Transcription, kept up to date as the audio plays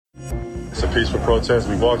It's a peaceful protest.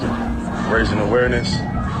 We walking, raising awareness.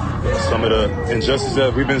 Some of the injustices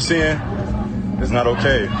that we've been seeing is not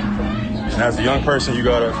okay. And as a young person, you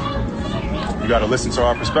gotta listen to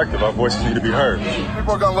our perspective. Our voices need to be heard.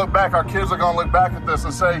 People are gonna look back, our kids are gonna look back at this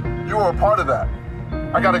and say, you were a part of that.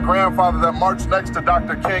 I got a grandfather that marched next to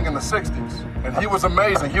Dr. King in the 60s, and he was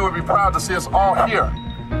amazing. He would be proud to see us all here.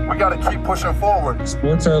 We got to keep pushing forward.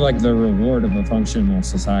 Sports are like the reward of a functional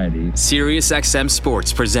society. SiriusXM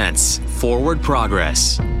Sports presents Forward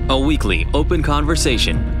Progress, a weekly open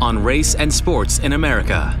conversation on race and sports in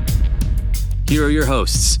America. Here are your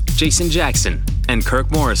hosts, Jason Jackson and Kirk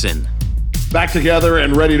Morrison. Back together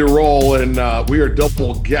and ready to roll, and we are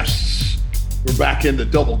double guests. We're back in the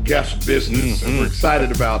double guest business, and we're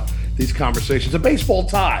excited about these conversations. A baseball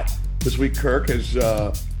tie this week, Kirk, as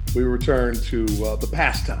we return to the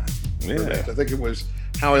pastime. Yeah. I think it was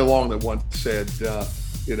Howie Long that once said,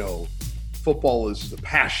 football is the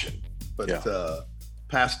passion, but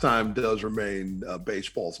pastime does remain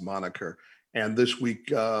baseball's moniker. And this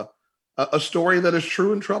week, a story that is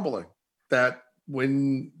true and troubling, that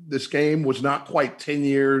when this game was not quite 10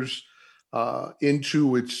 years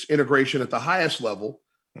into its integration at the highest level,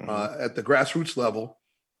 at the grassroots level,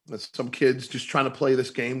 some kids just trying to play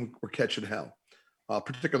this game were catching hell. A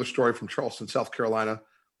particular story from Charleston, South Carolina,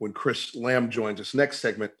 when Chris Lamb joins us next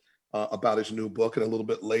segment about his new book. And a little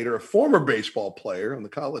bit later, a former baseball player on the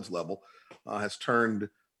college level has turned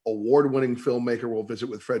award-winning filmmaker. We'll visit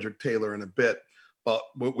with Frederick Taylor in a bit. But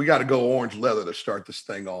we got to go orange leather to start this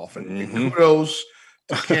thing off. And kudos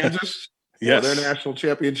to Kansas for their national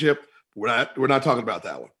championship. We're not talking about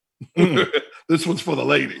that one. This one's for the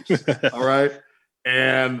ladies. All right.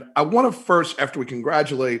 And I want to first, after we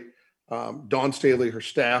congratulate Dawn Staley, her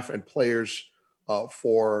staff, and players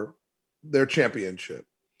for their championship,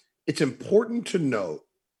 it's important to note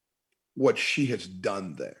what she has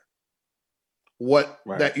done there, what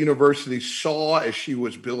that university saw as she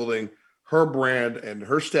was building her brand and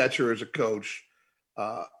her stature as a coach,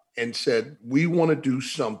 and said, we want to do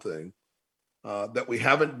something that we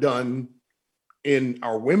haven't done in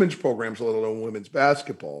our women's programs, let alone women's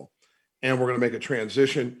basketball, and we're going to make a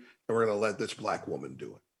transition, and we're going to let this Black woman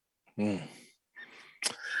do it.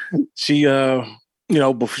 She,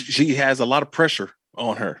 she has a lot of pressure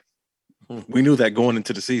on her. We knew that going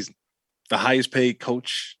into the season. The highest paid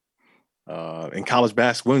coach in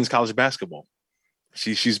women's college basketball.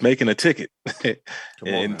 She's making a ticket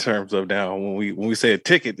in terms of now. When we say a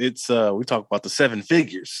ticket, it's we talk about the seven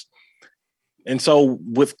figures. And so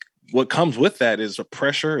with what comes with that is a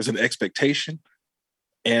pressure, is an expectation.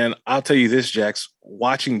 And I'll tell you this, Jax,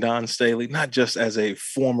 watching Dawn Staley, not just as a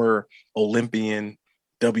former Olympian,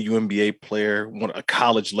 WNBA player, a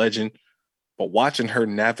college legend, but watching her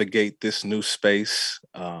navigate this new space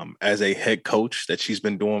as a head coach that she's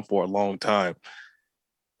been doing for a long time,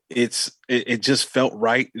 it just felt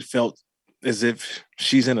right. It felt as if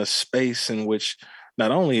she's in a space in which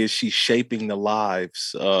not only is she shaping the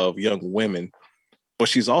lives of young women, but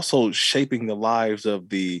she's also shaping the lives of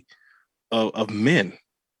of men.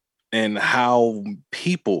 And how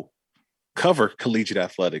people cover collegiate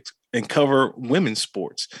athletics and cover women's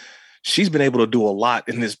sports. She's been able to do a lot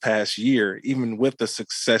in this past year, even with the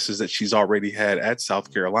successes that she's already had at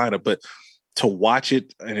South Carolina. But to watch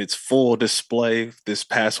it in its full display this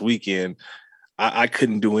past weekend, I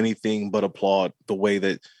couldn't do anything but applaud the way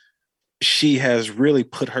that she has really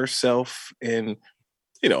put herself in.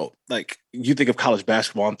 Like you think of college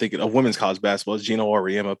basketball, I'm thinking of women's college basketball, Gino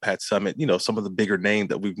Auriemma, Pat Summitt, some of the bigger names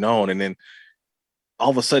that we've known. And then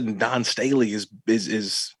all of a sudden, Dawn Staley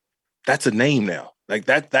is that's a name now. Like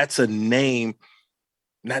that's a name,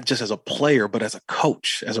 not just as a player, but as a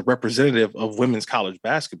coach, as a representative of women's college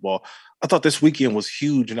basketball. I thought this weekend was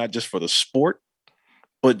huge, not just for the sport,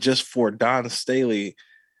 but just for Dawn Staley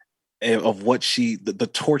of what the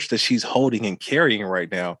torch that she's holding and carrying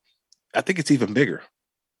right now. I think it's even bigger.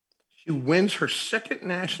 She wins her second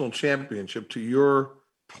national championship, to your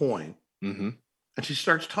point, and she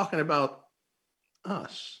starts talking about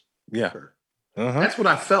us. Yeah. That's what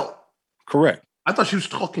I felt. Correct. I thought she was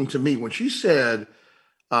talking to me when she said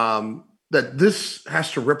that this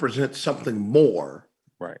has to represent something more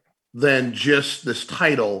than just this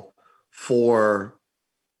title for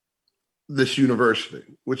this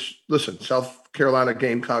university, which, listen, South Carolina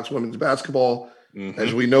Gamecocks women's basketball,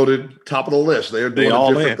 as we noted, top of the list. They're doing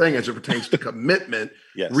a different thing as it pertains to commitment,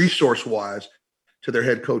 resource-wise, to their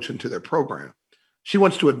head coach and to their program. She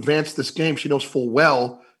wants to advance this game. She knows full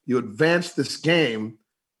well you advance this game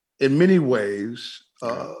in many ways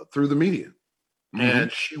through the media.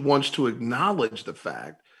 And she wants to acknowledge the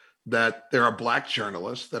fact that there are Black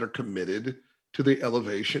journalists that are committed to the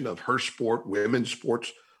elevation of her sport, women's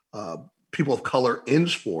sports, people of color in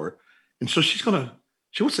sport. And so she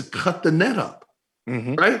wants to cut the net up,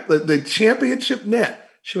 right? The championship net.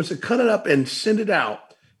 She wants to cut it up and send it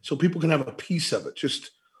out so people can have a piece of it,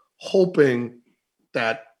 just hoping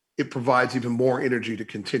that it provides even more energy to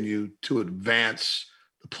continue to advance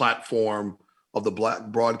the platform of the Black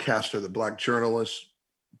broadcaster, the Black journalists,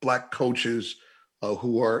 Black coaches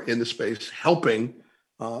who are in the space, helping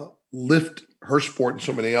lift her sport and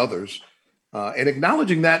so many others, and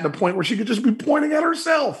acknowledging that to the point where she could just be pointing at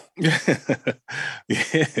herself. Yeah.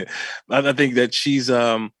 I think that she's,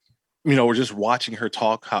 we're just watching her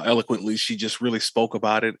talk, how eloquently she just really spoke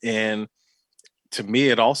about it. And to me,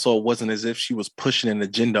 it also wasn't as if she was pushing an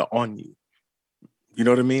agenda on you. You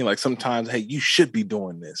know what I mean? Like sometimes, hey, you should be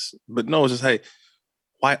doing this. But no, it's just, hey,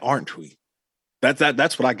 why aren't we? That's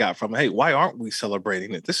what I got from it. Hey, why aren't we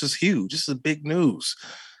celebrating it? This is huge. This is big news.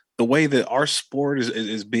 The way that our sport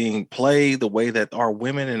is being played, the way that our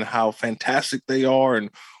women and how fantastic they are, and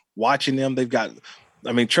watching them, they've got,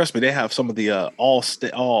 I mean, trust me, they have some of the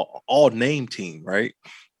all name team, right?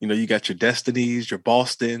 You know, you got your Destinies, your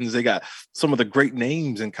Bostons. They got some of the great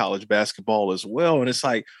names in college basketball as well. And it's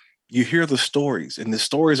like, you hear the stories, and the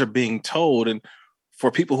stories are being told. And for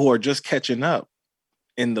people who are just catching up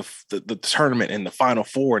in the tournament and the Final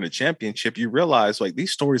Four and the championship, you realize like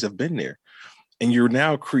these stories have been there. And you're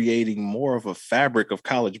now creating more of a fabric of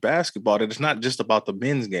college basketball that it's not just about the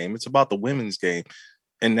men's game, it's about the women's game,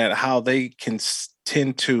 and that how they can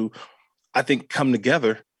tend to, I think, come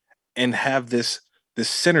together and have this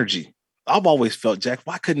synergy. I've always felt, Jack,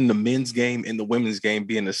 why couldn't the men's game and the women's game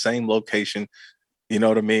be in the same location? You know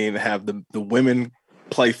what I mean? Have the women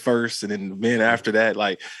play first and then the men after that,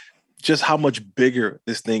 like just how much bigger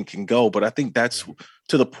this thing can go. But I think that's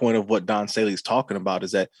to the point of what Don Staley's talking about,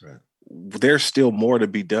 is that there's still more to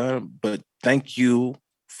be done, but thank you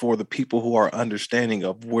for the people who are understanding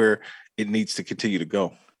of where it needs to continue to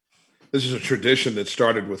go. This is a tradition that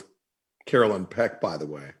started with Carolyn Peck, by the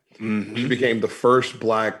way. She became the first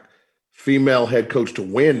Black female head coach to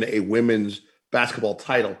win a women's basketball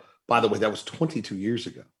title. By the way, that was 22 years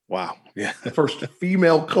ago. Wow. Yeah. The first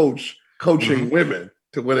female coach coaching women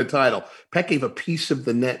to win a title. Peck gave a piece of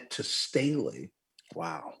the net to Staley.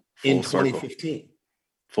 Wow. In 2015.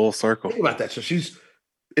 Full circle. Think about that. So she's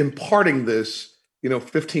imparting this,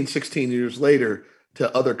 15, 16 years later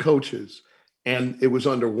to other coaches. And it was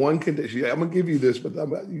under one condition. I'm going to give you this, but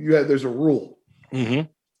there's a rule. You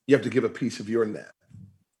have to give a piece of your net.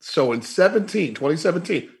 So in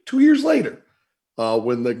 2017, 2 years later,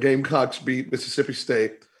 when the Gamecocks beat Mississippi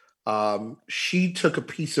State, she took a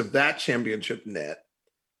piece of that championship net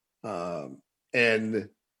and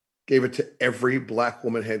gave it to every Black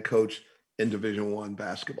woman head coach in Division I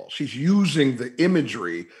basketball. She's using the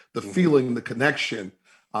imagery, the feeling, the connection,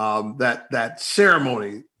 that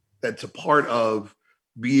ceremony that's a part of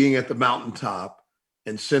being at the mountaintop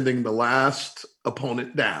and sending the last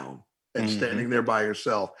opponent down and standing there by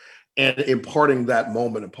yourself and imparting that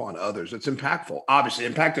moment upon others. It's impactful. Obviously,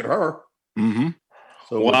 impacted her. So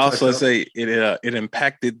well, I also say it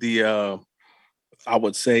impacted the I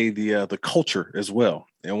would say the culture as well.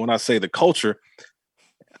 And when I say the culture,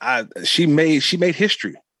 she made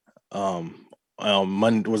history.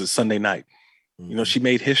 Monday, was it Sunday night? She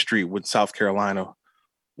made history when South Carolina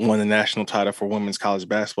won the national title for women's college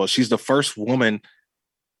basketball. She's the first woman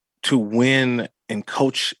to win and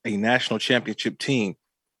coach a national championship team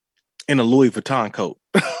in a Louis Vuitton coat.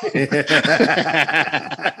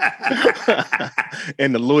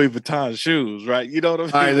 And the Louis Vuitton shoes, right? You know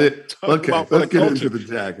what I mean? Okay, let's get into the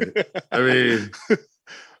jacket. I mean,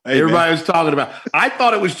 everybody was talking about. I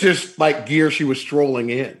thought it was just like gear she was strolling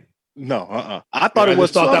in. No, I thought it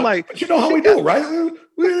was something like. But you know how we do, right?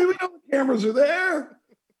 We know the cameras are there.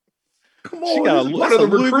 Come on, she got part of the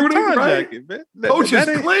recruiting, right? Jacket, man. Coach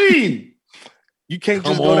is clean. You can't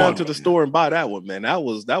just go down to the store and buy that one, man. That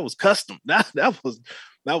was custom. That was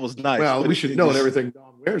nice. Well, we should know everything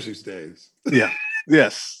Don wears these days. Yeah.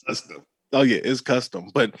 Yes. Oh yeah, it's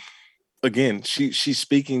custom. But again, she's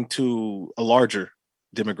speaking to a larger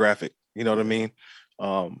demographic. You know what I mean?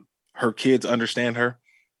 Her kids understand her.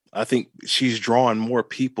 I think she's drawing more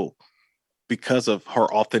people because of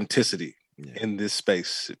her authenticity in this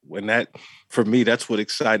space. And that, for me, that's what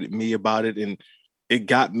excited me about it. And it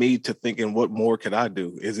got me to thinking, what more could I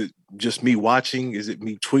do? Is it just me watching? Is it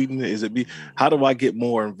me tweeting? Is it me? How do I get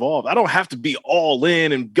more involved? I don't have to be all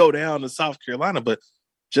in and go down to South Carolina, but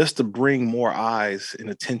just to bring more eyes and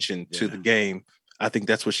attention to the game. I think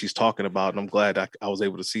that's what she's talking about. And I'm glad I was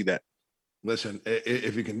able to see that. Listen,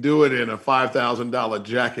 if you can do it in a $5,000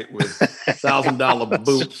 jacket with $1,000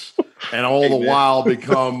 boots and all the while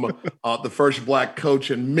become the first Black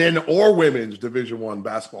coach in men or women's Division I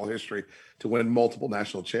basketball history to win multiple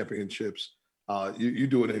national championships. You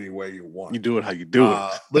do it any way you want. You do it how you do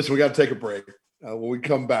it. Listen, we got to take a break. When we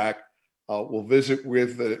come back, we'll visit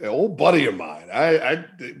with an old buddy of mine.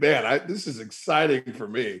 This is exciting for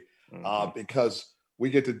me because we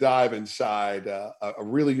get to dive inside a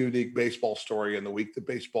really unique baseball story in the week that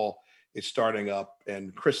baseball is starting up.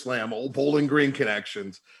 And Chris Lamb, Old Bowling Green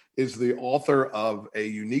Connections, is the author of a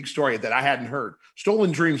unique story that I hadn't heard.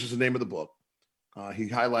 Stolen Dreams is the name of the book. He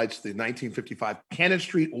highlights the 1955 Cannon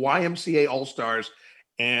Street YMCA All-Stars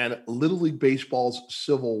and Little League Baseball's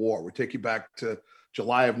Civil War. We take you back to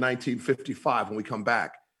July of 1955 when we come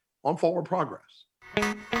back on Forward Progress.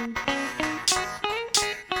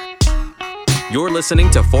 You're listening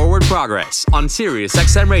to Forward Progress on Sirius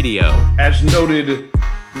XM Radio. As noted,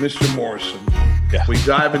 Mr. Morrison, we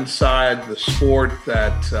dive inside the sport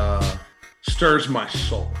that stirs my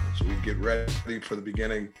soul as we get ready for the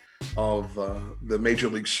beginning of the Major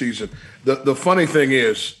League season. The funny thing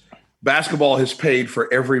is, basketball has paid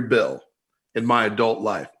for every bill in my adult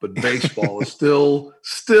life, but baseball is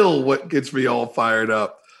still what gets me all fired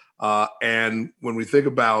up. And when we think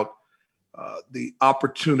about the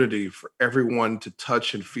opportunity for everyone to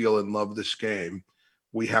touch and feel and love this game,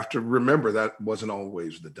 we have to remember that wasn't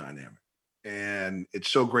always the dynamic. And it's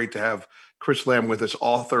so great to have Chris Lamb with us,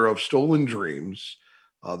 author of Stolen Dreams,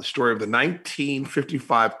 the story of the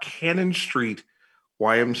 1955 Cannon Street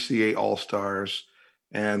YMCA All-Stars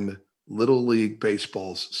and Little League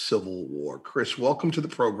Baseball's Civil War. Chris, welcome to the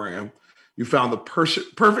program. You found the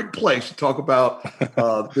perfect place to talk about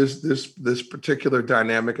this particular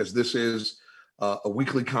dynamic, as this is a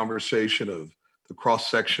weekly conversation of the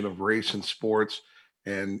cross-section of race and sports.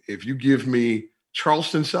 And if you give me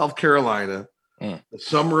Charleston, South Carolina, the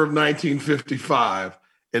summer of 1955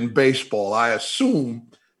 in baseball, I assume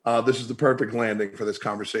this is the perfect landing for this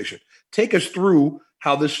conversation. Take us through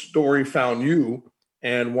how this story found you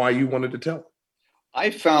and why you wanted to tell it. I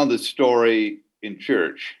found the story in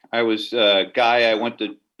church. I was a guy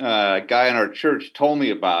in our church told me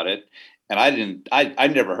about it, and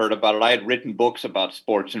I'd never heard about it. I had written books about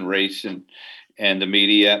sports and race and the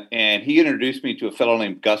media, and he introduced me to a fellow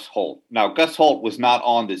named Gus Holt. Now, Gus Holt was not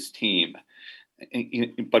on this team,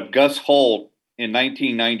 but Gus Holt in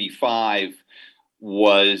 1995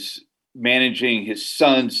 was managing his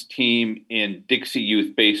son's team in Dixie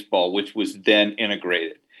Youth Baseball, which was then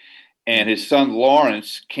integrated. And his son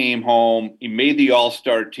Lawrence came home, he made the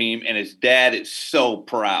all-star team, and his dad is so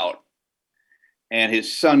proud. And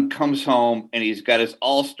his son comes home and he's got his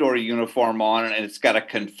all-star uniform on and it's got a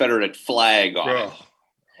Confederate flag on it.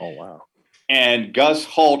 Oh, wow. And Gus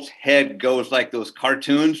Holt's head goes like those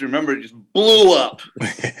cartoons. Remember, it just blew up.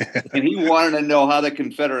 And he wanted to know how the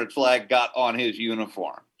Confederate flag got on his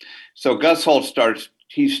uniform. So Gus Holt starts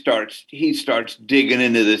digging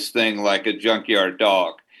into this thing like a junkyard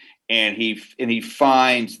dog. And he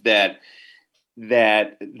finds that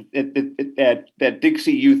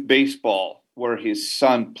Dixie Youth Baseball, where his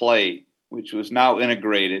son played, which was now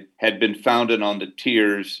integrated, had been founded on the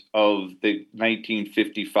tiers of the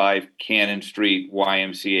 1955 Cannon Street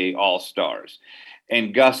YMCA All-Stars.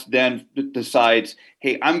 And Gus then decides,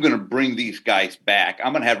 hey, I'm going to bring these guys back.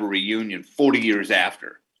 I'm going to have a reunion 40 years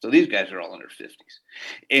after. So these guys are all in their 50s.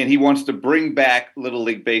 And he wants to bring back Little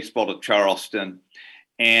League Baseball to Charleston.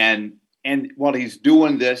 And while he's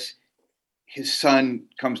doing this, his son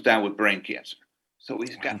comes down with brain cancer. So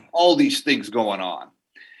he's got all these things going on.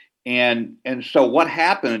 And so what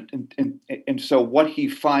happened, and so what he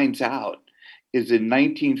finds out is in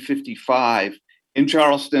 1955 in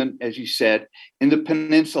Charleston, as you said, in the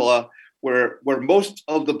peninsula, where most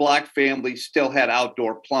of the Black families still had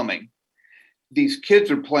outdoor plumbing, these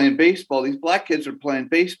kids are playing baseball. These Black kids are playing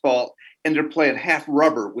baseball, and they're playing half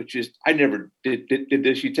rubber, which is, I never did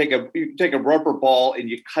this. You take a rubber ball and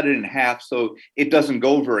you cut it in half so it doesn't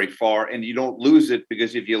go very far, and you don't lose it,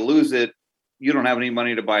 because if you lose it, you don't have any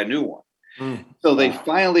money to buy a new one. So they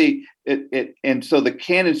finally, and so the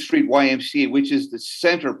Cannon Street YMCA, which is the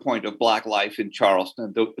center point of Black life in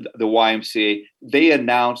Charleston, the YMCA, they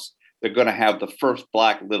announced they're going to have the first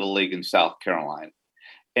Black Little League in South Carolina.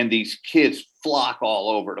 And these kids flock all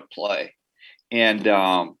over to play. And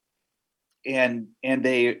they're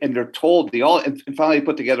told and finally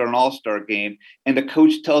put together an all-star game. And the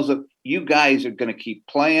coach tells them, you guys are going to keep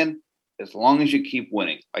playing as long as you keep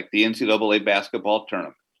winning, like the NCAA basketball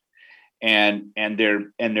tournament. And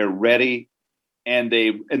they're ready, and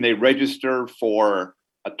they register for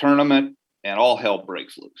a tournament, and all hell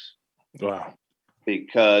breaks loose. Wow.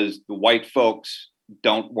 Because the white folks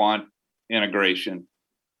don't want integration.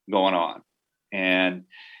 going on. And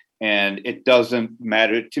it doesn't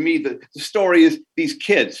matter to me. The story is these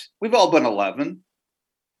kids, we've all been 11.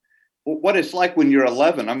 What it's like when you're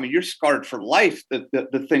 11, I mean, you're scarred for life,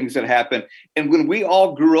 the things that happen. And when we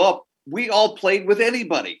all grew up, we all played with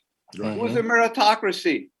anybody. Right. It was a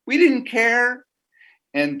meritocracy. We didn't care.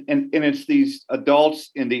 And it's these adults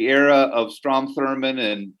in the era of Strom Thurmond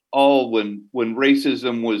and when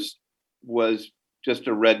racism was just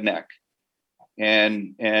a redneck.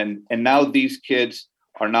 And now these kids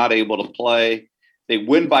are not able to play. They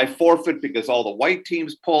win by forfeit because all the white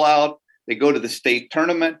teams pull out. They go to the state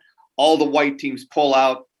tournament. All the white teams pull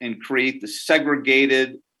out and create the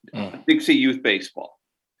segregated Dixie Youth Baseball.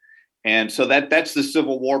 And so that's the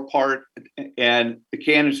Civil War part. And the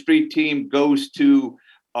Cannon Street team goes to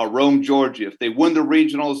Rome, Georgia. If they win the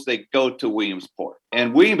regionals, they go to Williamsport.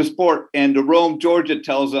 And Williamsport and the Rome, Georgia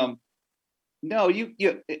tells them, no,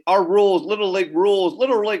 our rules, Little League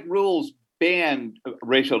rules banned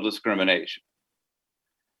racial discrimination.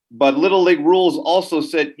 But Little League rules also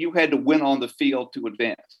said you had to win on the field to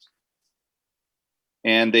advance.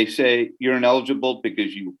 And they say you're ineligible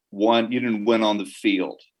because you didn't win on the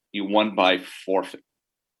field. You won by forfeit.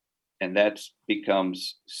 And that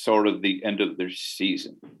becomes sort of the end of their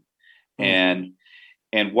season. And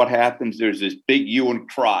what happens, there's this big hue and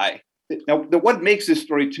cry. Now, what makes this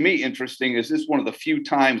story to me interesting is this is one of the few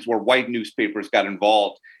times where white newspapers got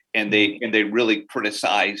involved and they really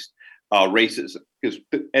criticized racism. Because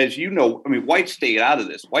as you know, I mean, whites stayed out of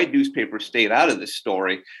this. White newspapers stayed out of this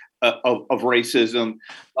story of racism,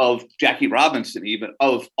 of Jackie Robinson, even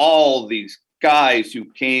of all these guys who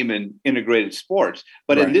came and integrated sports.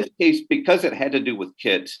 But in this case, because it had to do with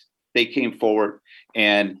kids, they came forward,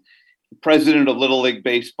 and the president of Little League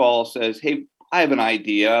Baseball says, hey, I have an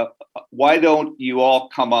idea. Why don't you all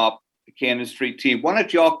come up, the Cannon Street team, why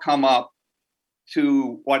don't you all come up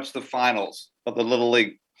to watch the finals of the Little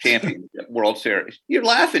League Championship World Series? You're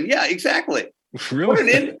laughing. Yeah, exactly.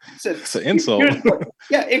 Really? It's an insult.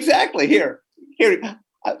 Yeah, exactly. Here.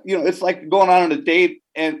 It's like going on a date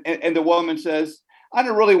and the woman says, I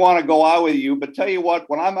don't really want to go out with you, but tell you what,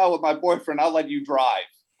 when I'm out with my boyfriend, I'll let you drive.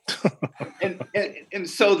 and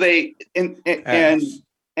so they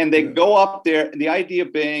go up there, and the idea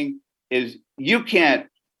being is you can't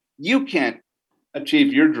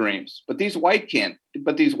achieve your dreams, but these white kids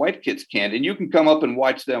can, and you can come up and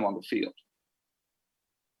watch them on the field.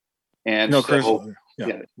 And Chris,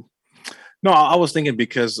 No, I was thinking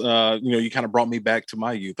because you kind of brought me back to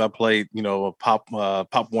my youth. I played Pop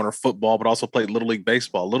Warner football, but also played Little League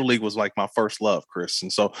baseball. Little League was like my first love, Chris.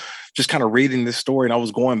 And so just kind of reading this story, and I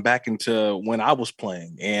was going back into when I was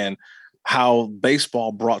playing and how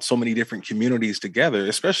baseball brought so many different communities together,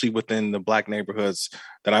 especially within the Black neighborhoods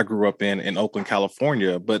that I grew up in Oakland,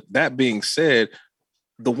 California. But that being said,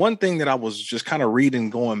 the one thing that I was just kind of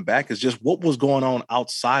reading going back is just what was going on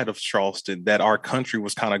outside of Charleston that our country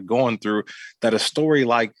was kind of going through, that a story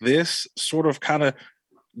like this sort of kind of,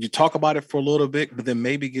 you talk about it for a little bit, but then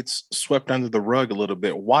maybe gets swept under the rug a little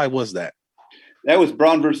bit. Why was that? That was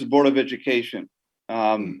Brown versus Board of Education. In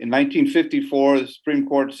 1954, the Supreme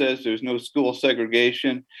Court says there's no school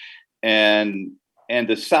segregation. And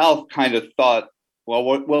the South kind of thought, well,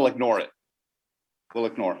 we'll ignore it. We'll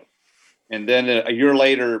ignore it. And then a year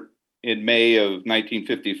later, in May of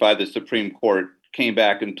 1955, the Supreme Court came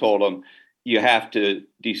back and told them, you have to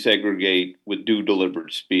desegregate with due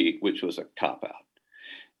deliberate speed, which was a cop-out.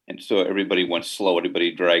 And so everybody went slow,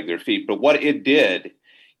 everybody dragged their feet. But what it did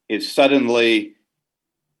is suddenly,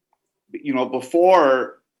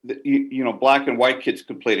 before, black and white kids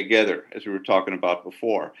could play together, as we were talking about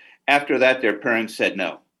before. After that, their parents said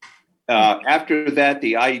no. After that,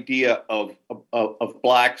 the idea of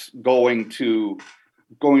blacks going to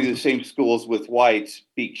the same schools with whites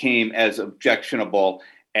became as objectionable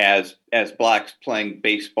as blacks playing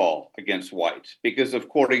baseball against whites, because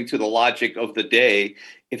according to the logic of the day,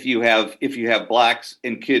 if you have blacks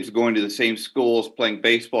and kids going to the same schools playing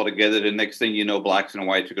baseball together, the next thing you know, blacks and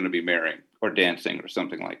whites are going to be marrying or dancing or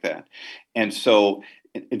something like that. And so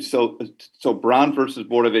Brown versus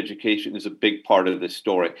Board of Education is a big part of this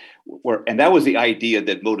story, and that was the idea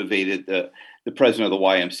that motivated the president of the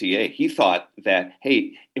YMCA. He thought that,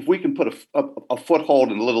 hey, if we can put a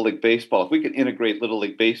foothold in Little League Baseball, if we can integrate Little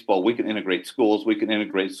League Baseball, we can integrate schools, we can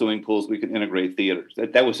integrate swimming pools, we can integrate theaters.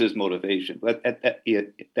 That was his motivation.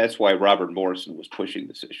 That's why Robert Morrison was pushing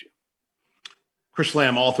this issue. Chris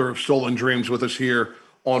Lamb, author of Stolen Dreams, with us here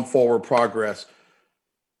on Forward Progress.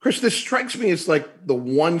 Chris, this strikes me as like the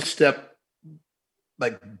one step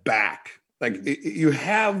back. You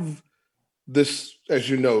have this, as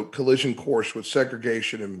you know, collision course with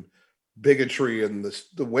segregation bigotry and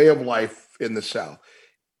the way of life in the South.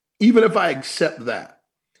 Even if I accept that,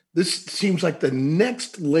 this seems like the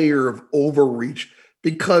next layer of overreach,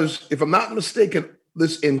 because if I'm not mistaken,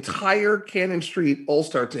 this entire Cannon Street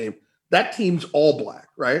All-Star team, that team's all black,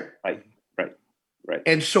 right? Right.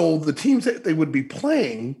 And so the teams that they would be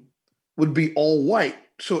playing would be all white.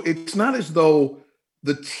 So it's not as though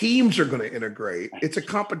the teams are going to integrate. It's a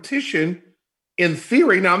competition in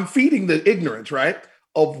theory. Now I'm feeding the ignorance, right,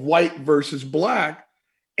 of white versus black.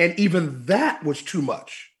 And even that was too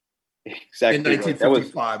much. Exactly. In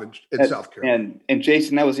 1955 in South Carolina. And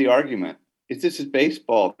Jason, that was the argument. This is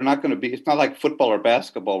baseball. They're not going to be. It's not like football or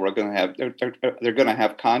basketball. They're going to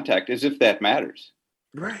have contact, as if that matters.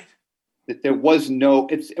 Right. There was no.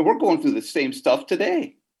 We're going through the same stuff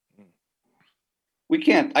today.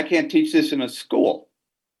 I can't teach this in a school.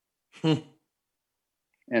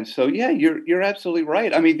 And so, yeah, you're absolutely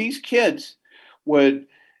right. I mean, these kids would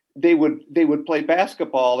play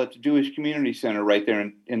basketball at the Jewish Community Center right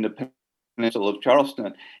there in the peninsula of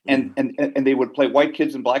Charleston, and they would play. White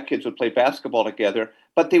kids and black kids would play basketball together,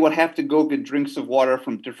 but they would have to go get drinks of water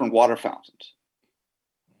from different water fountains.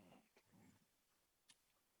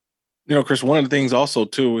 You know, Chris, one of the things also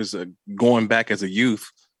too is going back as a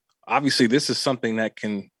youth. Obviously, this is something that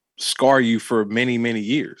can scar you for many, many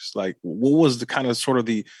years. Like, what was the kind of sort of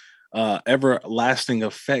the everlasting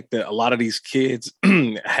effect that a lot of these kids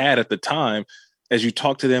had at the time? As you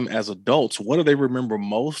talk to them as adults, what do they remember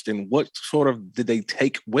most, and what sort of did they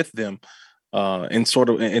take with them in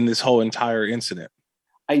this whole entire incident?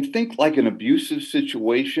 I think like an abusive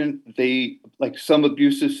situation, like some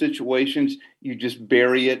abusive situations, you just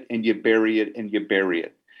bury it and you bury it and you bury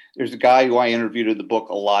it. There's a guy who I interviewed in the book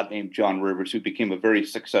a lot named John Rivers, who became a very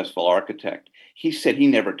successful architect. He said he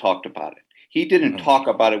never talked about it. He didn't talk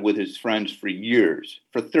about it with his friends for years,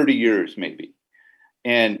 for 30 years maybe.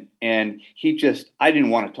 And he just, I didn't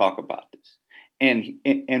want to talk about this.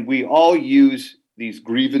 And we all use these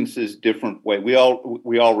grievances different way. We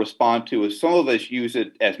all respond to it. Some of us use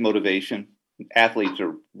it as motivation. Athletes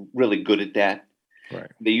are really good at that.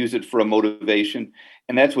 Right. They use it for a motivation.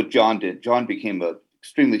 And that's what John did. John became a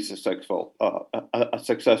extremely successful, a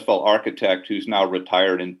successful architect who's now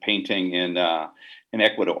retired and painting in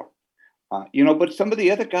Ecuador. But some of the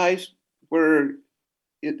other guys were.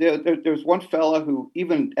 There's one fella who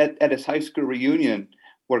even at his high school reunion,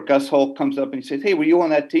 where Gus Holt comes up and he says, "Hey, were you on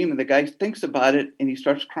that team?" And the guy thinks about it and he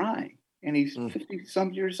starts crying. And he's 50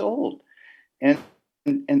 some years old, and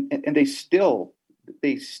they still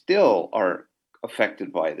are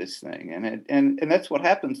affected by this thing. And that's what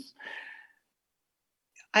happens.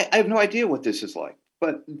 I have no idea what this is like,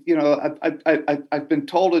 but I've been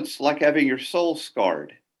told it's like having your soul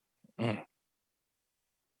scarred.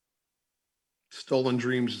 Stolen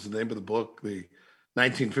Dreams is the name of the book. The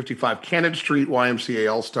 1955 Cannon Street YMCA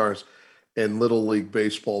All-Stars and Little League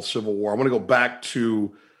Baseball Civil War. I want to go back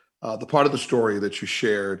to the part of the story that you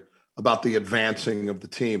shared about the advancing of the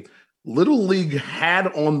team. Little League had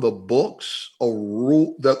on the books a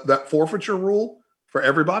rule, that forfeiture rule for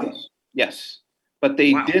everybody? Yes. But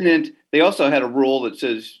they didn't. They also had a rule that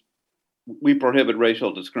says we prohibit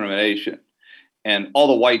racial discrimination. And all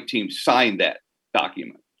the white teams signed that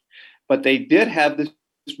document. But they did have this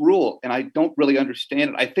rule, and I don't really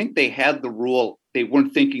understand it. I think they had the rule. They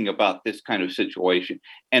weren't thinking about this kind of situation.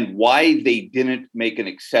 And why they didn't make an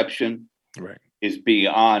exception is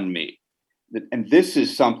beyond me. And this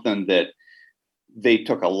is something that they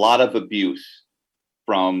took a lot of abuse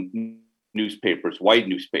from newspapers, white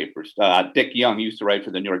newspapers. Dick Young, who used to write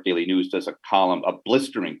for the New York Daily News, does a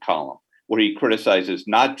blistering column, where he criticizes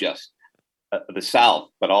not just the South,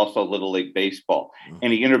 but also Little League Baseball.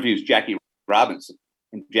 And he interviews Jackie Robinson.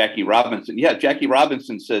 And Jackie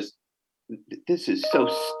Robinson says, "This is so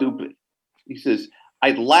stupid." He says,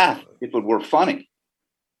 "I'd laugh if it were funny,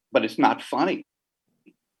 but it's not funny."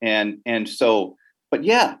 And so, but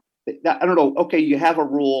yeah, I don't know. Okay, you have a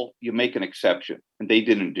rule, you make an exception, and they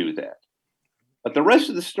didn't do that. But the rest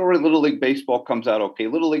of the story, Little League Baseball comes out okay.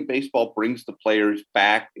 Little League Baseball brings the players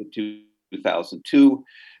back in 2002.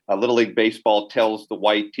 Little League Baseball tells the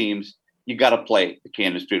white teams, "You got to play the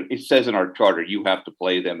Cannon Street. It says in our charter, you have to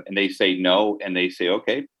play them." And they say no, and they say,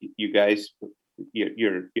 "Okay, you guys,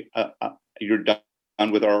 you're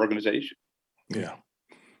done with our organization." Yeah,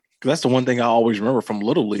 that's the one thing I always remember from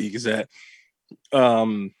Little League is that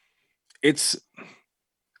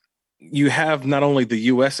you have not only the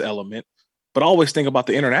U.S. element, but always think about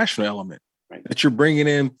the international element. Right. That you're bringing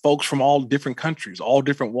in folks from all different countries, all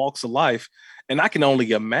different walks of life. And I can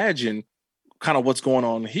only imagine kind of what's going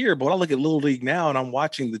on here. But I look at Little League now, and I'm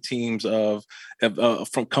watching the teams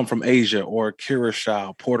come from Asia or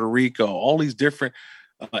Curacao, Puerto Rico, all these different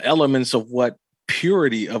elements of what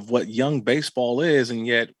purity of what young baseball is, and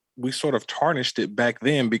yet we sort of tarnished it back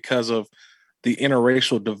then because of the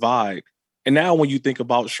interracial divide. And now when you think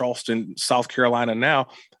about Charleston, South Carolina now,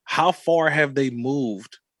 how far have they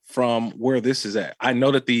moved from where this is at? I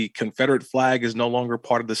know that the Confederate flag is no longer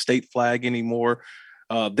part of the state flag anymore.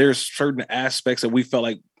 There's certain aspects that we felt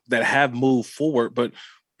like that have moved forward. But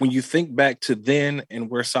when you think back to then and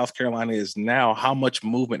where South Carolina is now, how much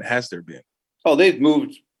movement has there been? Oh, they've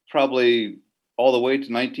moved probably all the way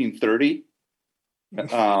to 1930.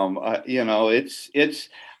 It's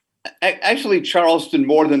actually Charleston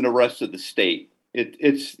more than the rest of the state.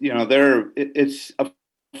 It's a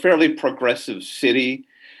fairly progressive city.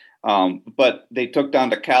 But they took down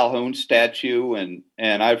the Calhoun statue, and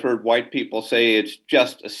I've heard white people say it's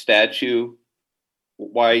just a statue.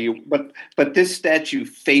 But this statue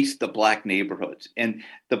faced the black neighborhoods, and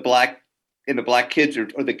the black kids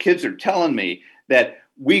are telling me that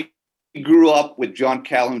we grew up with John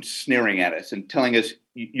Calhoun sneering at us and telling us,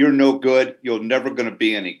 "You're no good. You're never going to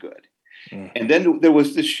be any good." Mm-hmm. And then there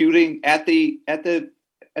was the shooting at the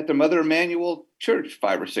Mother Emanuel Church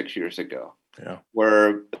 5 or 6 years ago. Yeah,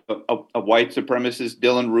 where a white supremacist,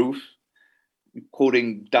 Dylan Roof,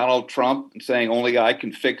 quoting Donald Trump and saying only I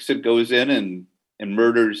can fix it, goes in and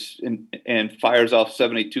murders and fires off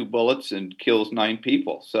 72 bullets and kills 9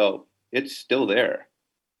 people. So it's still there.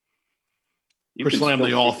 Chris Lamb,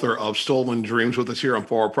 the author of Stolen Dreams, with us here on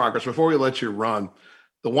Forward Progress. Before we let you run,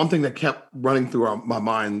 the one thing that kept running through my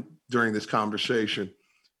mind during this conversation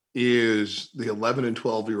is the 11 and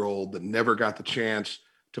 12-year-old that never got the chance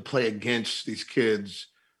to play against these kids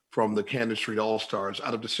from the Cannon Street All-Stars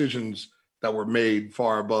out of decisions that were made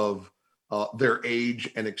far above their age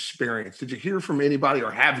and experience. Did you hear from anybody, or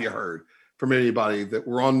have you heard from anybody that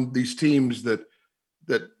were on these teams that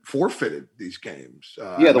forfeited these games?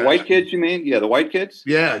 The white kids, you mean? Yeah, the white kids?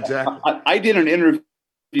 Yeah, exactly. I didn't interview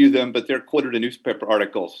them, but they're quoted in newspaper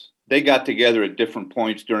articles. They got together at different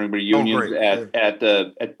points during reunions at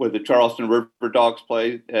where the Charleston River Dogs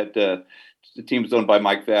play at the team is owned by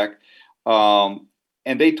Mike Vack. And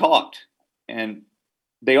they talked, and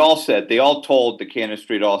they all told the Cannon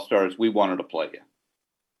Street All-Stars, we wanted to play you.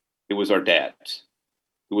 It was our dads.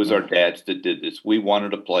 It was our dads that did this. We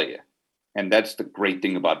wanted to play you. And that's the great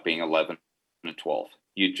thing about being 11 and 12.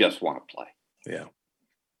 You just want to play. Yeah.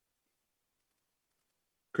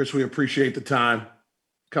 Chris, we appreciate the time.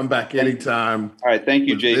 Come back anytime. All right. Thank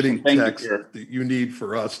you, Jason. Thank you. That you need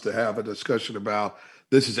for us to have a discussion about.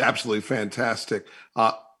 This is absolutely fantastic.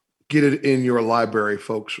 Get it in your library,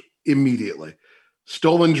 folks, immediately.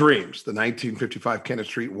 Stolen Dreams, the 1955 Cannon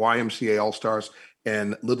Street YMCA All-Stars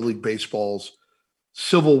and Little League Baseball's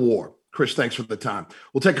Civil War. Chris, thanks for the time.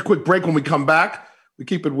 We'll take a quick break. When we come back, we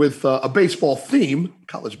keep it with a baseball theme.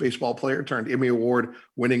 College baseball player turned Emmy Award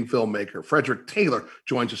winning filmmaker Frederick Taylor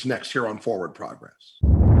joins us next here on Forward Progress.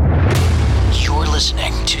 You're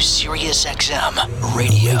listening to SiriusXM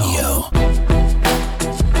Radio.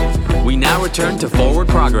 We now return to Forward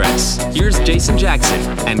Progress. Here's Jason Jackson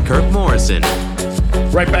and Kirk Morrison.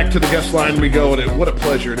 Right back to the guest line we go, and what a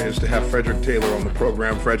pleasure it is to have Frederick Taylor on the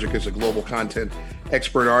program. Frederick is a global content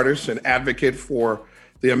expert artist and advocate for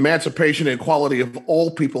the emancipation and equality of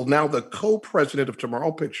all people, now the co-president of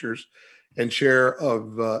Tomorrow Pictures and chair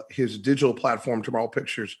of his digital platform,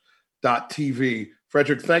 tomorrowpictures.tv.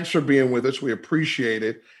 Frederick, thanks for being with us. We appreciate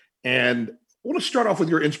it. And I want to start off with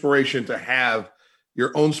your inspiration to have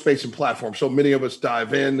your own space and platform. So many of us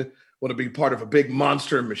dive in, want to be part of a big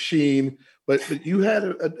monster machine, but you had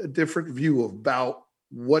a different view about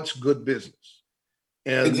what's good business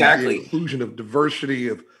and exactly. The inclusion of diversity,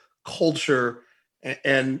 of culture,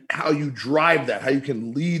 and how you drive that, how you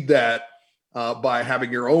can lead that by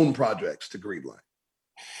having your own projects to Greenlight.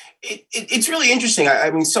 It's really interesting.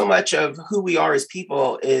 I mean, so much of who we are as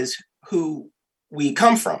people is who we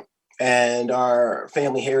come from, and our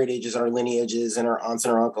family heritages, our lineages, and our aunts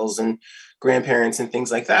and our uncles and grandparents and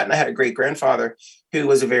things like that. And I had a great grandfather who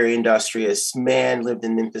was a very industrious man, lived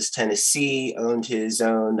in Memphis, Tennessee, owned his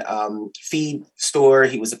own feed store.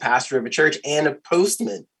 He was a pastor of a church and a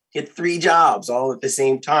postman. He had 3 jobs all at the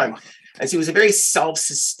same time. And so he was a very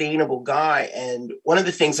self-sustainable guy. And one of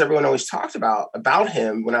the things everyone always talked about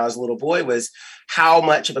him when I was a little boy was how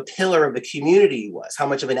much of a pillar of the community he was, how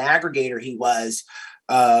much of an aggregator he was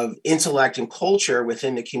of intellect and culture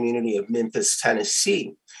within the community of Memphis,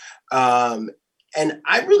 Tennessee. And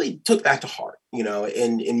I really took that to heart,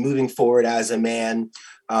 in moving forward as a man,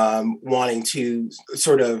 wanting to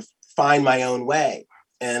sort of find my own way.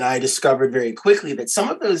 And I discovered very quickly that some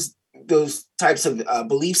of those types of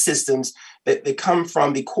belief systems that come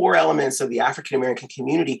from the core elements of the African-American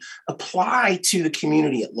community apply to the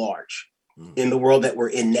community at large in the world that we're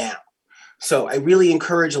in now. So I really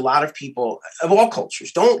encourage a lot of people of all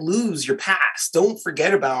cultures, don't lose your past. Don't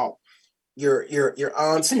forget about your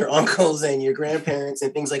aunts and your uncles and your grandparents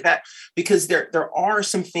and things like that, because there are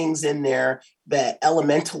some things in there that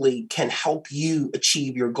elementally can help you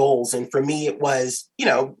achieve your goals. And for me, it was,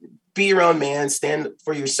 be your own man, stand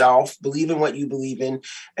for yourself, believe in what you believe in,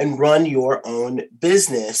 and run your own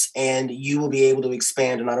business. And you will be able to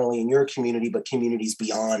expand not only in your community, but communities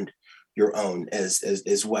beyond your own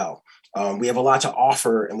as well. We have a lot to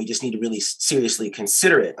offer, and we just need to really seriously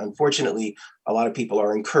consider it. Unfortunately, a lot of people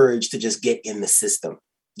are encouraged to just get in the system,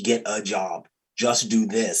 get a job, just do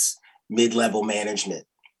this, mid-level management,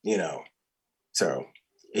 So,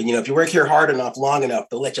 and, if you work here hard enough, long enough,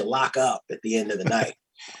 they'll let you lock up at the end of the night.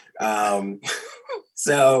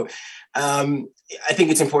 So I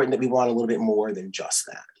think it's important that we want a little bit more than just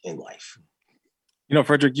that in life.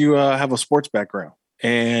 Frederick, you have a sports background,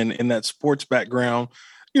 and in that sports background,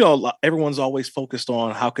 everyone's always focused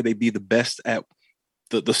on how could they be the best at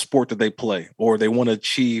the sport that they play, or they want to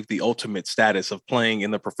achieve the ultimate status of playing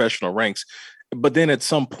in the professional ranks. But then at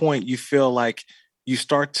some point you feel like you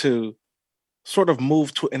start to sort of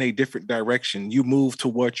move in a different direction. You move to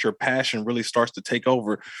what your passion really starts to take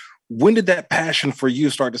over. When did that passion for you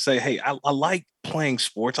start to say, hey, I like playing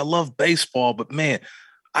sports. I love baseball, but man,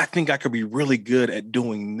 I think I could be really good at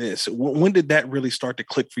doing this. When did that really start to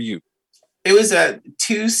click for you? It was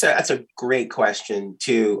that's a great question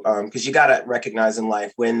too, because you got to recognize in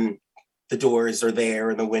life when the doors are there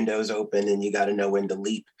and the windows open, and you got to know when to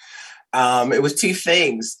leap. It was two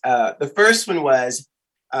things. The first one was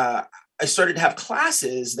I started to have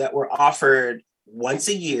classes that were offered once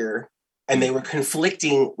a year, and they were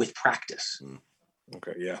conflicting with practice.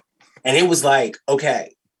 Okay, yeah. And it was like,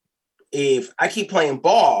 okay, if I keep playing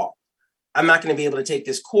ball, I'm not going to be able to take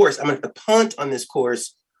this course. I'm going to have to punt on this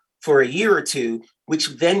course for a year or two, which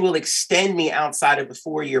then will extend me outside of the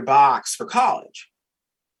 4-year box for college.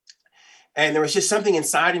 And there was just something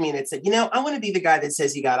inside of me that said, I want to be the guy that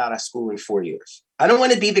says he got out of school in 4 years. I don't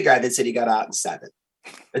want to be the guy that said he got out in 7.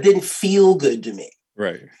 It didn't feel good to me.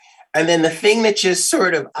 Right. And then the thing that just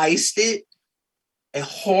sort of iced it, a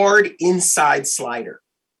hard inside slider.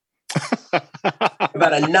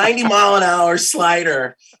 About a 90-mile-an-hour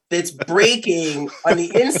slider that's breaking on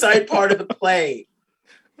the inside part of the plate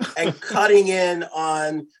and cutting in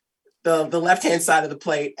on the left-hand side of the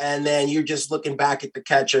plate. And then you're just looking back at the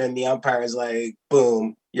catcher, and the umpire is like,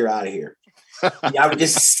 boom, you're out of here. I would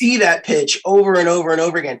just see that pitch over and over and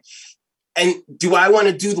over again. And do I want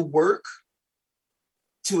to do the work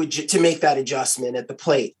to make that adjustment at the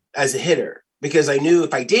plate as a hitter? Because I knew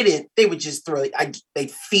if I didn't, they would just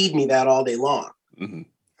they'd feed me that all day long.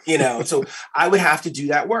 Mm-hmm. So I would have to do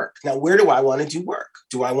that work. Now, where do I want to do work?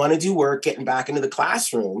 Do I want to do work getting back into the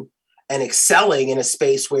classroom and excelling in a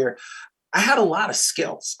space where I had a lot of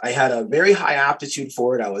skills? I had a very high aptitude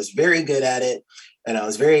for it. I was very good at it, and I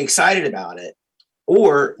was very excited about it.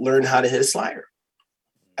 Or learn how to hit a slider,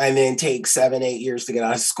 and then take 7-8 years to get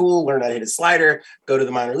out of school, learn how to hit a slider, go to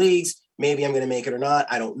the minor leagues. Maybe I'm going to make it or not.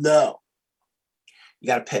 I don't know. You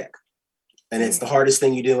got to pick. And it's the hardest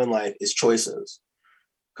thing you do in life is choices.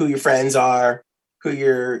 Who your friends are, who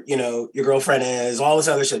your girlfriend is, all this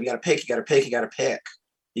other stuff. You got to pick, you got to pick, you got to pick.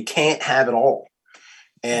 You can't have it all.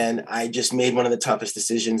 And I just made one of the toughest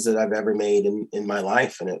decisions that I've ever made in my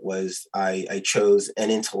life. And it was, I chose an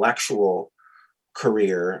intellectual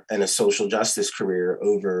career and a social justice career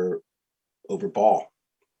over ball.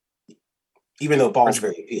 Even though ball's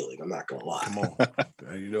very appealing, I'm not going to lie. Come on.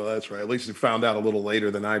 That's right. At least you found out a little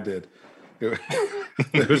later than I did.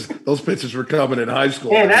 Those pitches were coming in high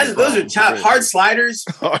school. Man, those are tough. Hard sliders.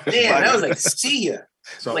 Man, that was like, see ya.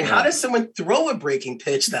 How does someone throw a breaking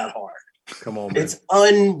pitch that hard? Come on, man. It's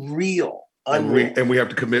unreal. And we have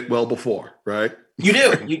to commit well before, right? You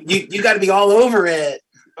do. You got to be all over it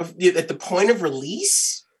at the point of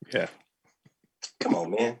release. Yeah. Come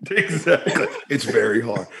on, man. Exactly. It's very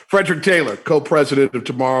hard. Frederick Taylor, co-president of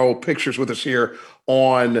Tomorrow Pictures, with us here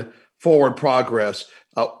on Forward Progress.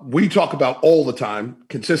 We talk about all the time,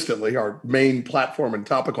 consistently, our main platform and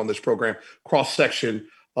topic on this program, cross-section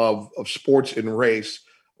of sports and race.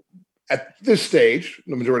 At this stage,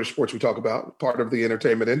 the majority of sports we talk about, part of the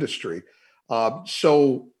entertainment industry.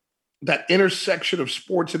 So that intersection of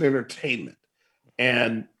sports and entertainment,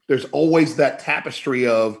 and there's always that tapestry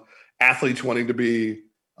of athletes wanting to be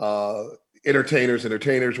entertainers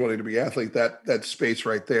wanting to be athletes, that space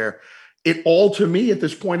right there. it all, to me, at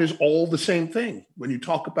this point, is all the same thing. When you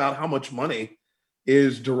talk about how much money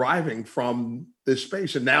is deriving from this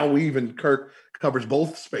space. And now Kirk covers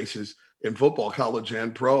both spaces in football, college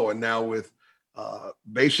and pro. And now with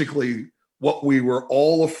basically what we were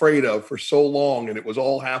all afraid of for so long, and it was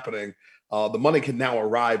all happening, the money can now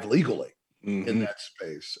arrive legally in that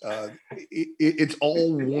space. It's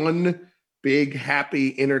all one big,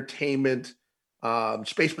 happy entertainment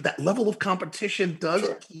space. But that level of competition does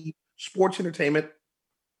keep sports entertainment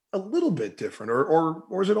a little bit different,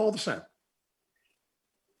 or is it all the same?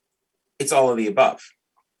 It's all of the above.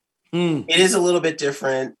 It is a little bit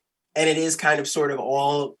different, and it is kind of sort of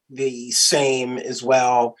all the same as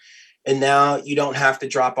well. And now you don't have to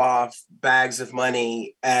drop off bags of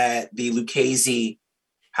money at the Lucchese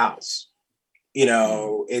house.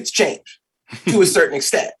 It's changed to a certain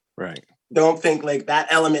extent. Right. Don't think like that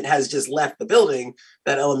element has just left the building.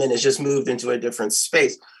 That element has just moved into a different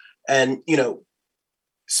space. And,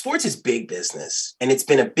 sports is big business, and it's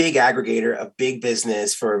been a big aggregator of big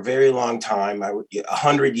business for a very long time,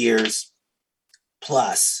 100 years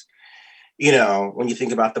plus. When you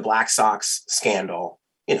think about the Black Sox scandal,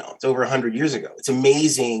 it's over 100 years ago. It's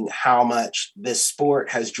amazing how much this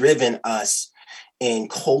sport has driven us in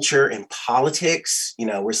culture and politics.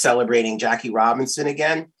 We're celebrating Jackie Robinson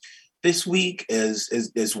again this week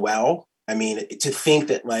as well. I mean, to think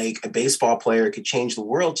that like a baseball player could change the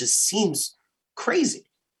world just seems crazy,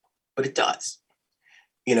 but it does,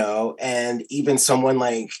 and even someone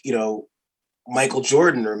like, Michael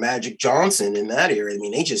Jordan or Magic Johnson in that era, I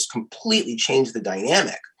mean, they just completely changed the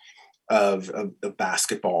dynamic of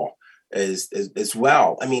basketball as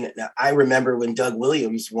well. I mean, I remember when Doug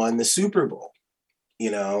Williams won the Super Bowl,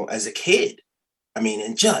 as a kid. I mean,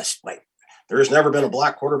 and just like, there's never been a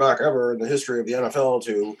black quarterback ever in the history of the NFL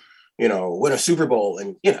to, win a Super Bowl,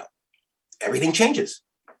 and, everything changes,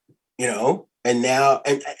 and now,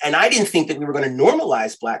 and I didn't think that we were going to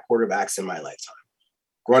normalize black quarterbacks in my lifetime.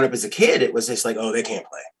 Growing up as a kid, it was just like, oh, they can't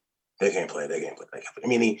play. They can't play. I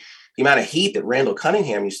mean, the amount of heat that Randall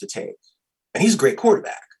Cunningham used to take, and he's a great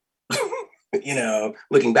quarterback.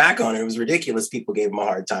 Looking back on it, it was ridiculous. People gave him a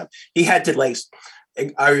hard time. He had to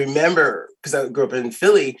I remember, because I grew up in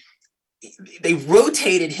Philly, they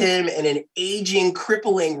rotated him and an aging,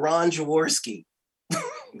 crippling Ron Jaworski.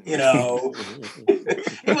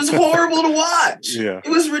 It was horrible to watch. Yeah. It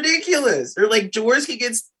was ridiculous. Or like Jaworski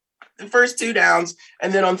gets the first 2 downs,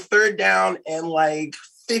 and then on 3rd down and like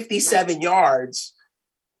 57 yards,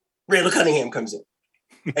 Randall Cunningham comes in,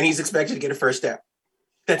 and he's expected to get a first down.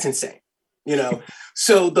 That's insane.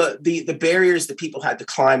 So the barriers that people had to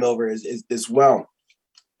climb over as well.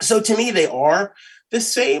 So to me, they are the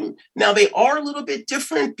same. Now they are a little bit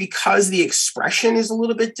different because the expression is a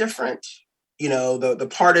little bit different. The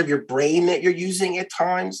part of your brain that you're using at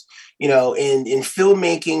times, in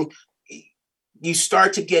filmmaking, you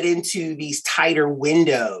start to get into these tighter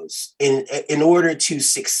windows in order to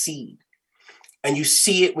succeed. And you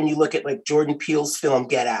see it when you look at like Jordan Peele's film,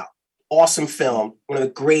 Get Out. Awesome film. One of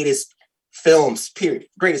the greatest films, period.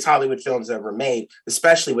 Greatest Hollywood films ever made,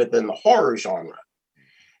 especially within the horror genre.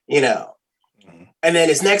 And then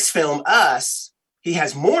his next film, Us, he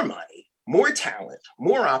has more money, more talent,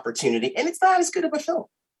 more opportunity, and it's not as good of a film.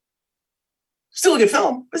 Still a good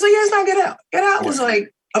film. It's like, yeah, it's not Get Out. Get Out was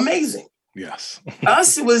like amazing. Yes.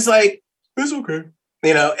 Us was like, it's okay.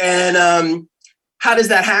 And how does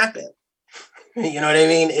that happen? You know what I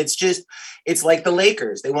mean? It's like the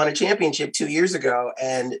Lakers. They won a championship 2 years ago,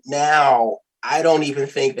 and now I don't even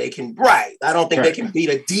think they can, I don't think they can beat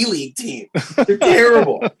a D-League team. They're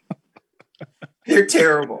terrible. They're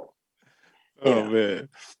terrible. Oh, man.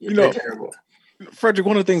 They're terrible. Frederick,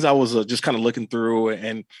 one of the things I was just kind of looking through,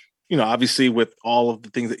 and, obviously with all of the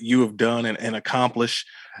things that you have done and accomplished,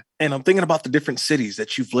 and I'm thinking about the different cities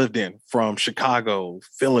that you've lived in, from Chicago,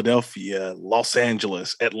 Philadelphia, Los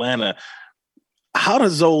Angeles, Atlanta. How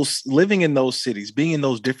does living in those cities, being in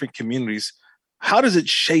those different communities, how does it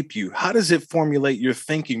shape you? How does it formulate your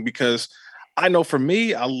thinking? Because I know for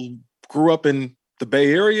me, I grew up in the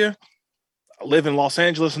Bay Area. I live in Los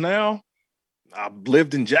Angeles now. I've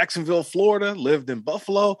lived in Jacksonville, Florida, lived in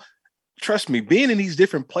Buffalo. Trust me, being in these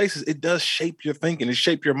different places, it does shape your thinking. It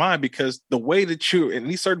shape your mind, because the way that you're in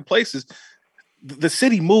these certain places, the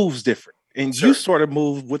city moves different, and you sort of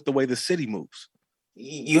move with the way the city moves.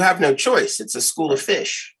 You have no choice. It's a school of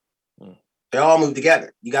fish. They all move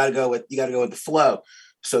together. You got to go with the flow,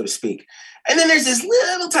 so to speak. And then there's this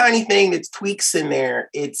little tiny thing that tweaks in there.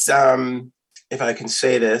 It's if I can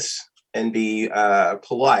say this and be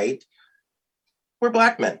polite, we're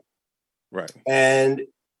Black men, right? And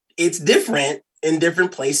it's different in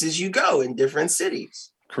different places you go, in different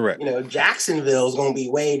cities. Correct. Jacksonville is going to be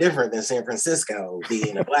way different than San Francisco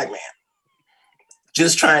being a black man.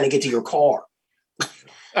 Just trying to get to your car.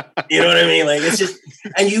 You know what I mean? Like, it's just,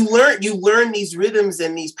 and you learn these rhythms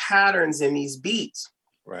and these patterns and these beats.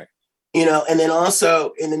 Right. And then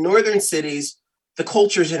also in the northern cities, the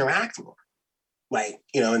cultures interact more. Like,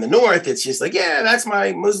 in the north, it's just like, yeah, that's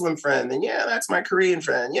my Muslim friend. And yeah, that's my Korean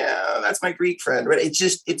friend. Yeah, that's my Greek friend. Right? It's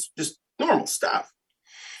just normal stuff.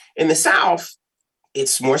 In the South,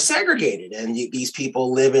 it's more segregated. And these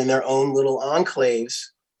people live in their own little enclaves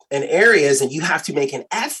and areas, and you have to make an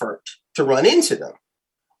effort to run into them.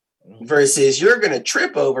 Versus you're going to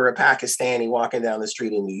trip over a Pakistani walking down the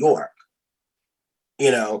street in New York,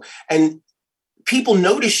 and people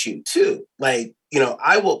notice you too. Like,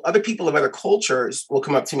 other people of other cultures will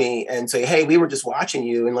come up to me and say, hey, we were just watching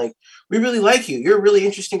you. And like, we really like you. You're a really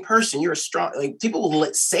interesting person. You're a strong, like people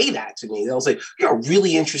will say that to me. They'll say, you're a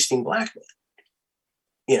really interesting black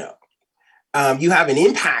man. You have an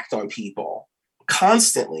impact on people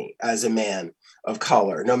constantly as a man of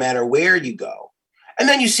color, no matter where you go. And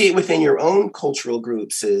then you see it within your own cultural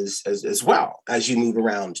groups as well as you move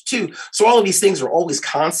around too. So all of these things are always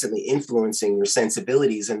constantly influencing your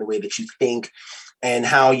sensibilities and the way that you think and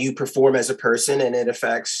how you perform as a person. And it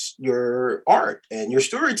affects your art and your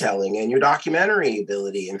storytelling and your documentary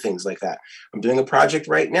ability and things like that. I'm doing a project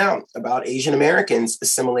right now about Asian Americans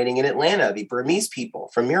assimilating in Atlanta, the Burmese people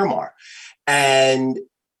from Myanmar. And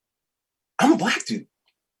I'm a black dude,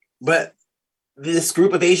 but this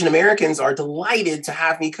group of Asian Americans are delighted to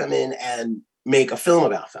have me come in and make a film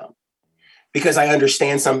about them because I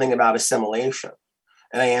understand something about assimilation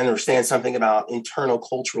and I understand something about internal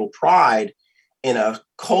cultural pride in a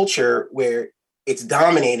culture where it's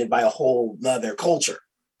dominated by a whole nother culture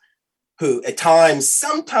who at times,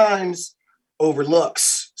 sometimes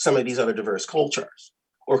overlooks some of these other diverse cultures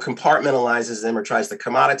or compartmentalizes them or tries to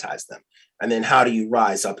commoditize them. And then how do you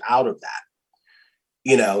rise up out of that?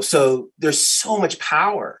 So there's so much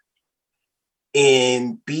power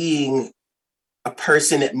in being a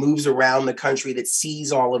person that moves around the country, that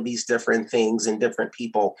sees all of these different things and different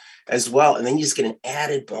people as well. And then you just get an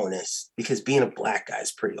added bonus because being a black guy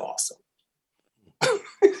is pretty awesome.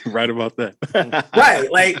 Right about that.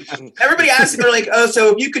 Right. Like everybody asks me, they're like, oh,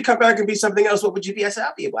 so if you could come back and be something else, what would you be? I said,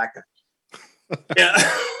 I'll be a black guy.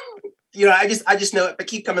 Yeah. I just know if I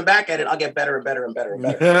keep coming back at it, I'll get better and better and better and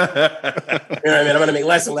better. You know what I mean? I'm going to make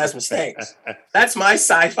less and less mistakes. That's my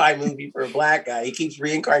sci-fi movie for a black guy. He keeps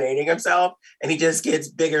reincarnating himself and he just gets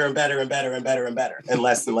bigger and better and better and better and better and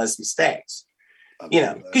less mistakes.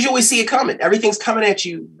 Because you always see it coming. Everything's coming at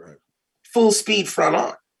you full speed front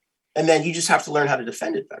on. And then you just have to learn how to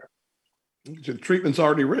defend it better. The treatment's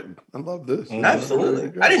already written. I love this.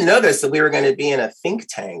 Absolutely. I didn't know this, that we were going to be in a think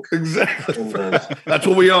tank. Exactly. That's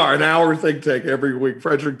what we are, an hour think tank every week.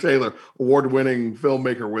 Frederick Taylor, award-winning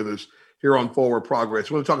filmmaker with us here on Forward Progress.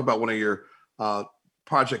 We want to talk about one of your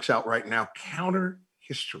projects out right now, Counter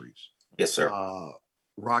Histories. Yes, sir.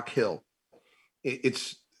 Rock Hill.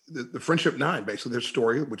 It's the Friendship 9, basically, their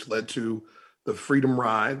story, which led to the Freedom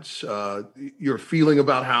Rides. Your feeling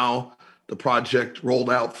about how the project rolled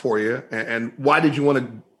out for you, and why did you want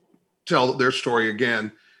to tell their story again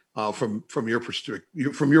from your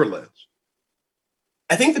perspective, from your lens?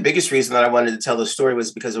 I think the biggest reason that I wanted to tell the story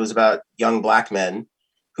was because it was about young black men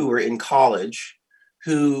who were in college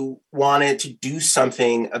who wanted to do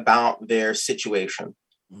something about their situation.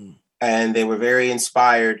 And they were very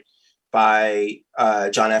inspired by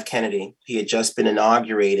John F. Kennedy. He had just been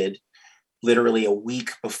inaugurated literally a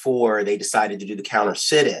week before they decided to do the counter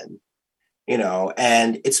sit-in.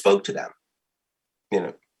 And it spoke to them,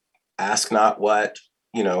 ask not what,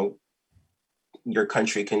 your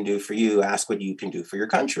country can do for you, ask what you can do for your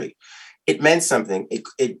country. It meant something.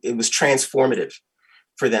 It was transformative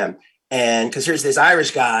for them. And because here's this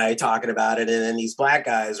Irish guy talking about it, and then these black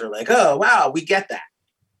guys are like, oh, wow, we get that.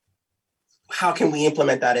 How can we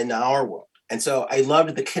implement that into our world? And so I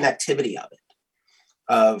loved the connectivity of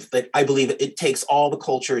it. I believe it takes all the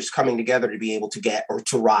cultures coming together to be able to get or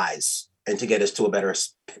to rise and to get us to a better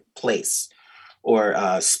place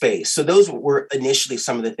or space. So those were initially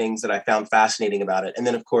some of the things that I found fascinating about it. And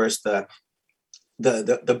then, of course, the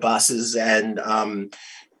buses and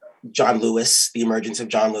John Lewis, the emergence of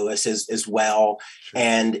John Lewis as well. Sure.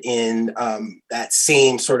 And in that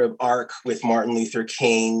same sort of arc with Martin Luther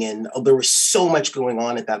King. And there was so much going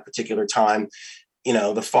on at that particular time.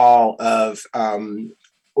 The fall of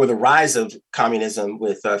or the rise of communism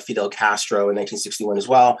with Fidel Castro in 1961 as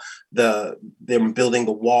well. Them building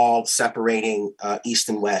the wall separating East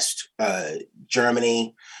and West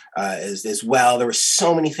Germany as well. There were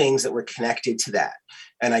so many things that were connected to that.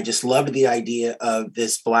 And I just loved the idea of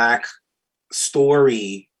this Black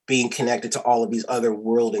story being connected to all of these other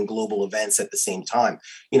world and global events at the same time.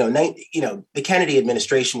 The Kennedy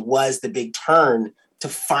administration was the big turn to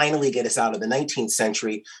finally get us out of the 19th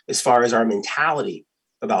century as far as our mentality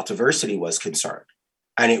about diversity was concerned.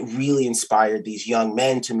 And it really inspired these young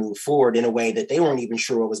men to move forward in a way that they weren't even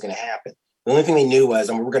sure what was going to happen. The only thing they knew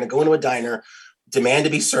was, we're going to go into a diner, demand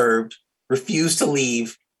to be served, refuse to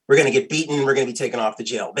leave. We're going to get beaten. We're going to be taken off to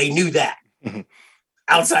jail. They knew that. Mm-hmm.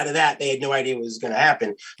 Outside of that, they had no idea what was going to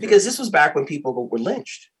happen, because this was back when people were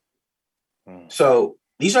lynched. So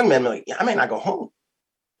these young men were like, I may not go home.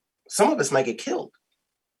 Some of us might get killed,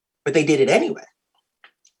 but they did it anyway.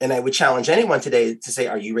 And I would challenge anyone today to say,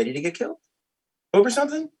 are you ready to get killed over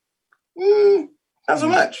something? Not so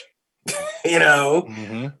much. We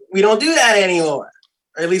don't do that anymore.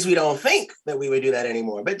 Or at least we don't think that we would do that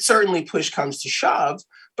anymore. But certainly push comes to shove.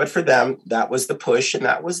 But for them, that was the push and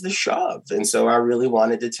that was the shove. And so I really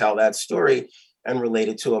wanted to tell that story and relate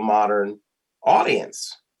it to a modern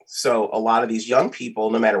audience. So a lot of these young people,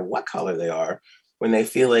 no matter what color they are, when they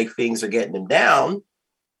feel like things are getting them down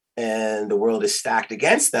and the world is stacked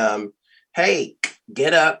against them, hey,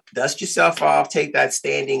 get up, dust yourself off, take that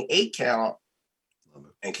standing 8 count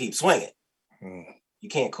and keep swinging. You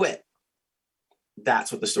can't quit.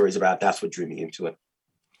 That's what the story's about. That's what drew me into it.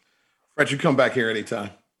 Fred, you come back here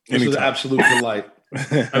anytime. This is an absolute delight.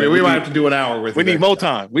 I mean, we might have to do an hour with you. We need more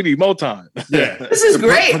time. Yeah. This is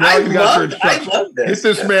great. I love this. Get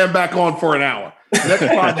this man back on for an hour. Next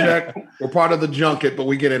project, we're part of the junket, but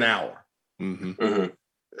we get an hour.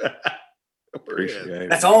 Appreciate it.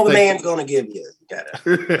 That's all the man's going to give you.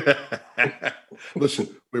 Listen,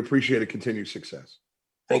 we appreciate a continued success.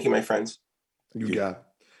 Thank you, my friends. You got it.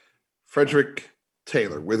 Frederick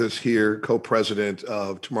Taylor with us here, co-president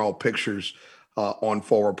of Tomorrow Pictures on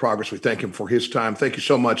Forward Progress. We thank him for his time. Thank you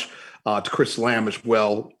so much to Chris Lamb as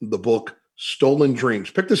well. The book, Stolen Dreams.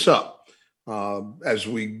 Pick this up as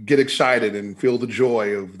we get excited and feel the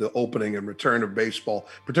joy of the opening and return of baseball,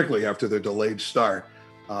 particularly after their delayed start.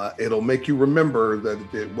 It'll make you remember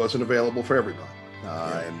that it wasn't available for everybody.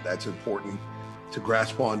 And that's important to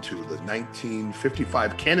grasp onto. The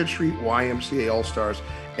 1955 Cannon Street YMCA All-Stars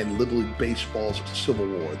and Little League Baseball's Civil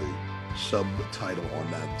War, the subtitle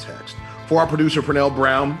on that text. For our producer, Pernell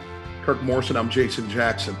Brown, Kirk Morrison, I'm Jason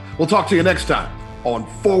Jackson. We'll talk to you next time on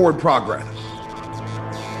Forward Progress.